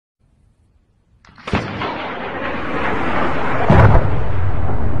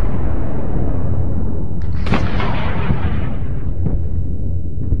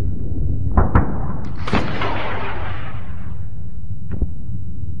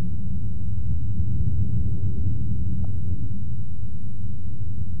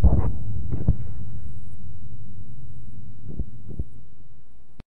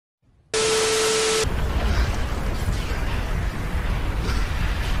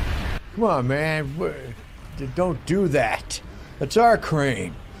Come on, man. Don't do that. That's our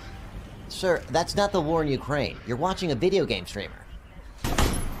crane. Sir, that's not the war in Ukraine. You're watching a video game streamer.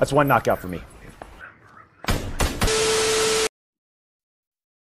 That's one knockout for me.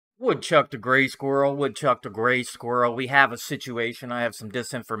 Woodchuck the gray squirrel, Woodchuck the gray squirrel. We have a situation. I have some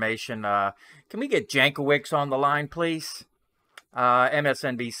disinformation. Can we get Jankowicz on the line, please?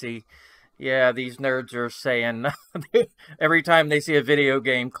 MSNBC. Yeah, these nerds are saying every time they see a video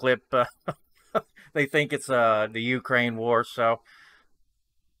game clip, they think it's the Ukraine war. So,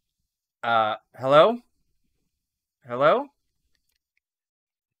 hello? Hello?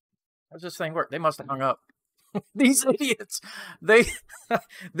 How's this thing work? They must have hung up. These idiots.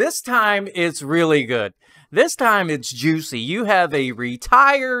 This time it's really good. This time it's juicy. You have a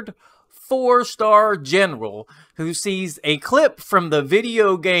retired 4-star general who sees a clip from the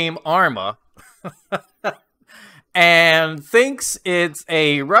video game Arma and thinks it's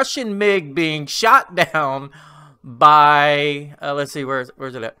a Russian MiG being shot down by, let's see, where's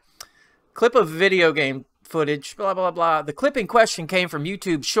it at? Clip of video game footage, blah, blah, blah. The clip in question came from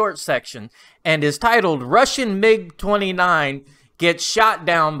YouTube's short section and is titled Russian MiG-29 Gets Shot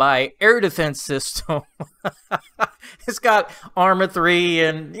Down by Air Defense System. It's got Arma 3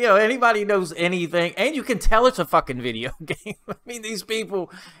 and, you know, anybody knows anything. And you can tell it's a fucking video game. I mean, these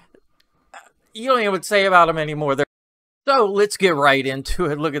people, you don't even say about them anymore. So let's get right into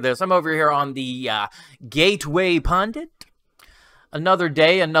it. Look at this. I'm over here on the Gateway Pundit. Another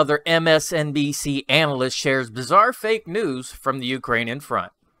day, another MSNBC analyst shares bizarre fake news from the Ukrainian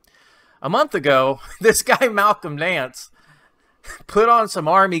front. A month ago, this guy Malcolm Nance put on some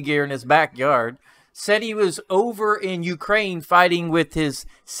army gear in his backyard, said he was over in Ukraine fighting with his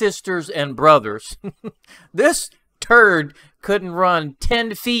sisters and brothers. This turd couldn't run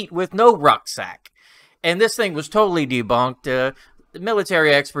 10 feet with no rucksack. And this thing was totally debunked. The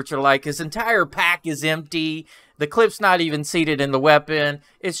military experts are like, his entire pack is empty. The clip's not even seated in the weapon.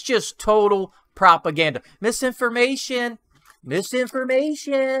 It's just total propaganda. Misinformation.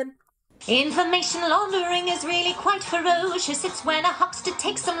 Misinformation. Information laundering is really quite ferocious. It's when a huckster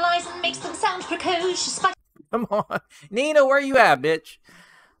takes some lies and makes them sound precocious. But come on. Nina, where you at, bitch?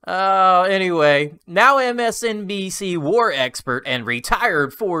 Anyway, now MSNBC war expert and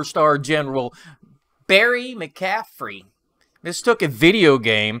retired 4-star general Barry McCaffrey mistook a video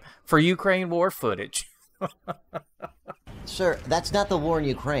game for Ukraine war footage. Sir, that's not the war in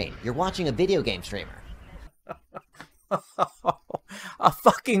Ukraine. You're watching a video game streamer. A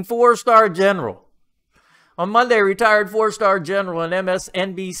fucking 4-star general. On Monday, retired 4-star general and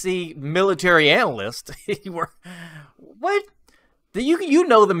MSNBC military analyst. What? You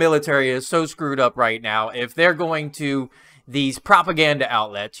know the military is so screwed up right now. If they're going to these propaganda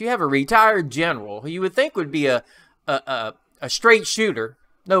outlets, you have a retired general who you would think would be a straight shooter,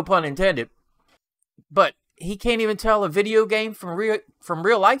 no pun intended, but he can't even tell a video game from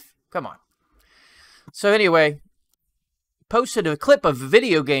real life? Come on. So anyway, posted a clip of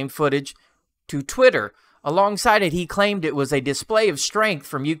video game footage to Twitter. Alongside it, he claimed it was a display of strength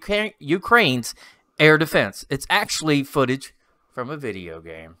from Ukraine's air defense. It's actually footage from a video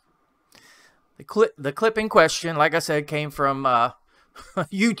game. The clip in question, like I said, came from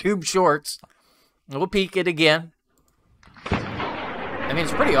YouTube Shorts. We'll peek it again. I mean,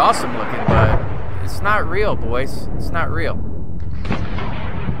 it's pretty awesome looking, but it's not real, boys. It's not real.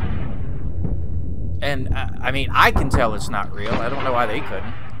 And, I mean, I can tell it's not real. I don't know why they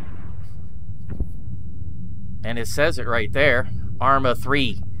couldn't. And it says it right there. Arma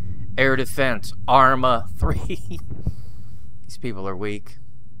 3. Air Defense. Arma 3. These people are weak.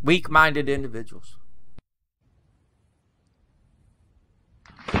 Weak-minded individuals.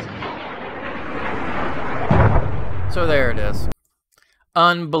 So there it is.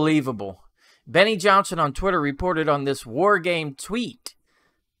 Unbelievable. Benny Johnson on Twitter reported on this war game tweet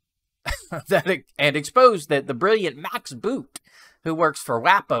and exposed that the brilliant Max Boot, who works for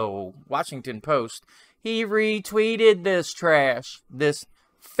WAPO, Washington Post, he retweeted this trash, this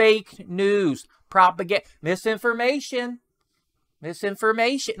fake news, propaganda, misinformation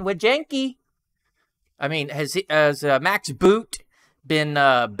with Janky. I mean, has Max Boot been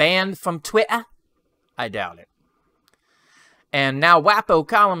banned from Twitter? I doubt it. And now WAPO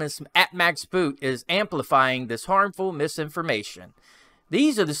columnist at Max Boot is amplifying this harmful misinformation.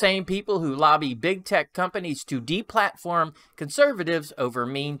 These are the same people who lobby big tech companies to deplatform conservatives over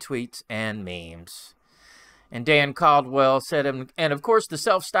mean tweets and memes. And Dan Caldwell said, and of course the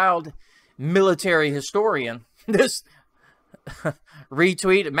self-styled military historian, this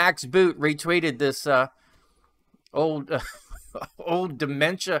Max Boot retweeted this old old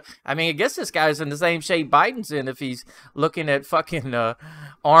dementia. I mean, I guess this guy's in the same shape Biden's in if he's looking at fucking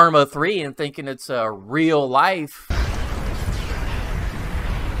Arma 3 and thinking it's real life.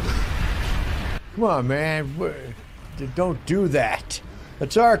 Come on, man. Don't do that.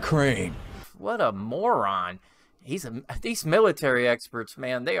 That's our crane. What a moron. These military experts,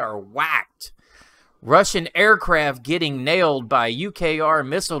 man, they are whacked. Russian aircraft getting nailed by UKR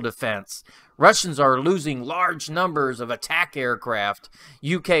missile defense. Russians are losing large numbers of attack aircraft.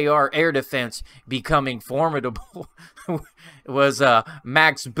 UKR air defense becoming formidable. Was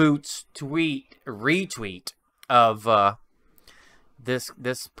Max Boot's retweet of this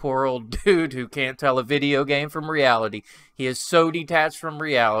poor old dude who can't tell a video game from reality. He is so detached from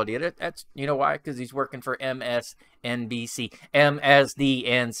reality. That's, you know why? Because he's working for MSNBC,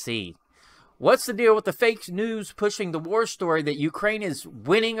 MSDNC. What's the deal with the fake news pushing the war story that Ukraine is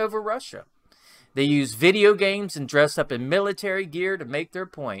winning over Russia? They use video games and dress up in military gear to make their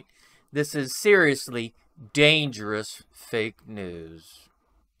point. This is seriously dangerous fake news.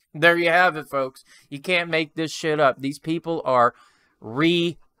 There you have it, folks. You can't make this shit up. These people are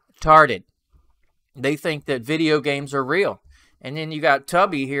retarded. They think that video games are real. And then you got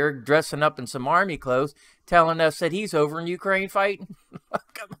Tubby here dressing up in some army clothes telling us that he's over in Ukraine fighting.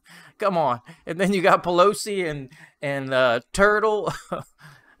 Come on. And then you got Pelosi and Turtle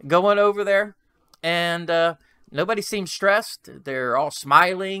going over there. And nobody seems stressed. They're all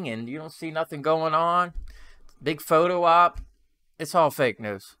smiling and you don't see nothing going on. Big photo op. It's all fake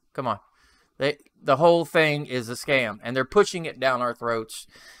news. Come on. The whole thing is a scam. And they're pushing it down our throats.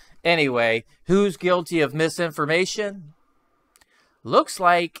 Anyway, who's guilty of misinformation? Looks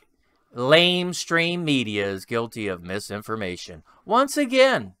like lamestream media is guilty of misinformation. Once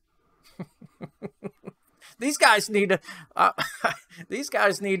again. These guys need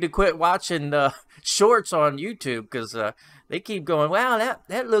to quit watching shorts on YouTube because they keep going, wow,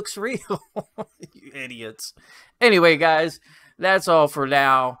 that looks real. You idiots. Anyway, guys, that's all for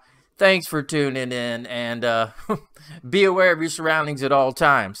now. Thanks for tuning in, and be aware of your surroundings at all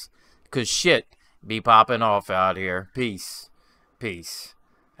times because shit be popping off out here. Peace. Peace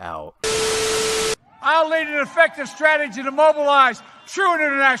out. I'll lead an effective strategy to mobilize true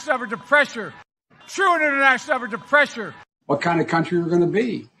international effort to pressure. True international effort to pressure. What kind of country we're going to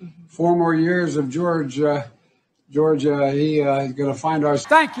be? 4 more years of Georgia, he's going to find our...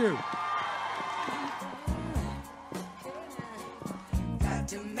 Thank you. Got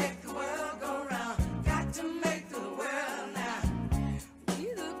to make the world